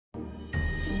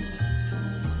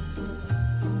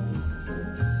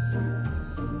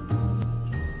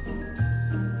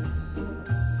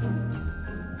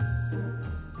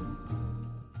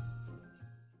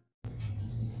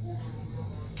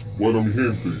Bueno, mi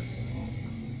gente,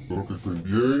 espero que estén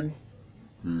bien,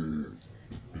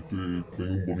 que tengan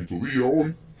un bonito día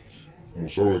hoy. Como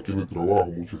saben, aquí en el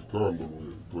trabajo, mucho escándalo.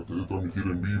 Traté de transmitir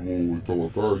en vivo esta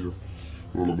batalla,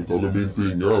 pero lamentablemente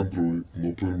en Android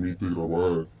no permite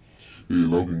grabar el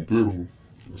audio interno.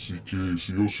 Así que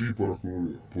sí o sí, para que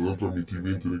puedan transmitir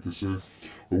bien, tiene que ser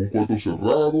en un cuarto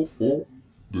cerrado o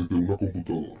desde una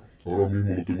computadora. Ahora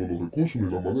mismo no tengo los recursos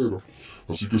ni la manera,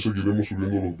 así que seguiremos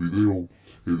subiendo los videos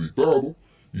editados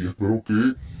y espero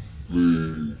que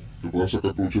le puedan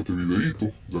sacar provecho a este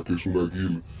videito, ya que es una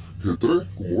guild G3,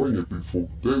 como ven,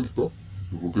 epicfailDelta,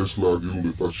 yo creo que es la guild de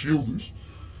está Shieldis.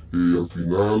 Al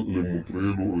final le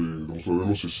mostraré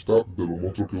los stats de los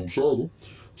monstruos que he usado,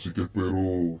 así que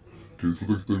espero que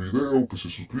disfruten este video, que se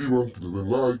suscriban, que le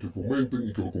den like, que comenten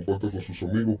y que lo compartan con sus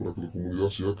amigos para que la comunidad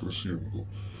siga creciendo.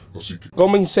 Así que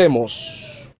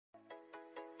comencemos.